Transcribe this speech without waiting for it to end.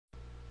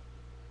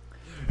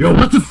Yo,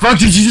 what the fuck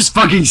did you just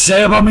fucking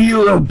say about me, you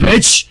little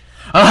bitch?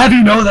 I'll have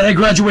you know that I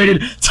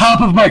graduated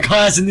top of my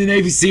class in the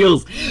Navy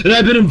SEALs, and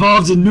I've been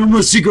involved in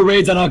numerous secret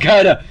raids on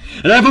Al-Quaeda,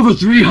 and I have over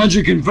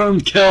 300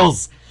 confirmed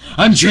kills.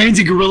 I'm trained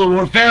in guerrilla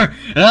warfare,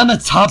 and I'm the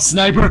top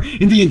sniper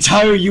in the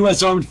entire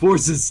U.S. Armed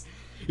Forces.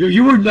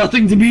 You were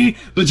nothing to me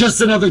but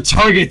just another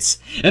target,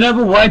 and I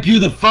will wipe you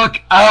the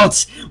fuck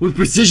out with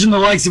precision the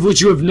likes of which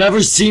you have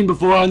never seen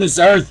before on this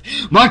earth.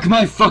 Mark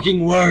my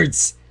fucking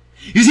words.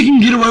 You think you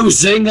can get away with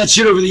saying that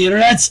shit over the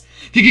internet?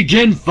 Think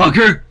again,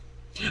 fucker.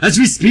 As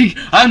we speak,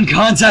 I'm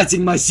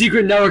contacting my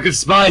secret network of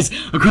spies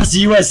across the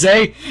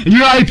USA, and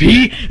your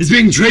IP is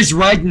being traced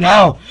right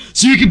now,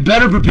 so you can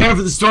better prepare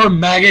for the storm,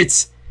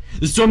 maggot.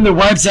 The storm that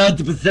wipes out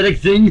the pathetic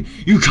thing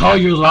you call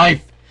your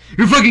life.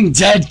 You're fucking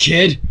dead,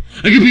 kid.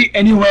 I could be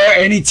anywhere,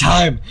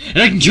 anytime, and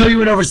I can kill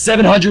you in over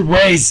 700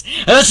 ways,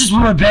 and that's just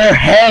with my bare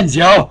hands,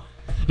 yo.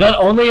 Not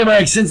only am I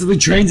extensively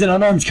trained in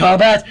unarmed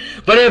combat,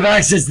 but I have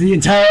access to the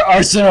entire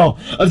arsenal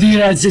of the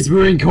United States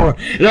Marine Corps,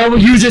 and I will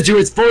use it to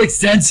its full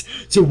extent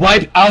to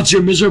wipe out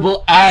your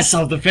miserable ass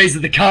off the face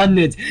of the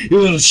continent, you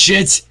little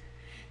shit.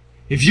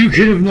 If you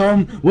could have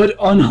known what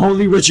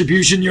unholy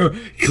retribution your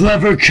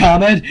clever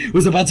comment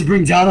was about to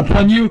bring down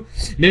upon you,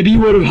 maybe you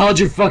would have held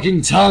your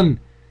fucking tongue.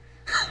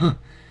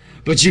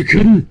 But you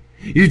couldn't,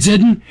 you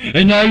didn't,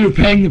 and now you're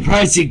paying the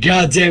price, you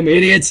goddamn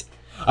idiot.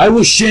 I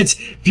will shit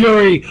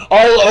fury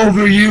all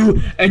over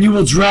you, and you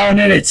will drown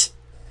in it.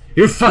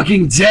 You're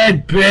fucking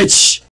dead, bitch.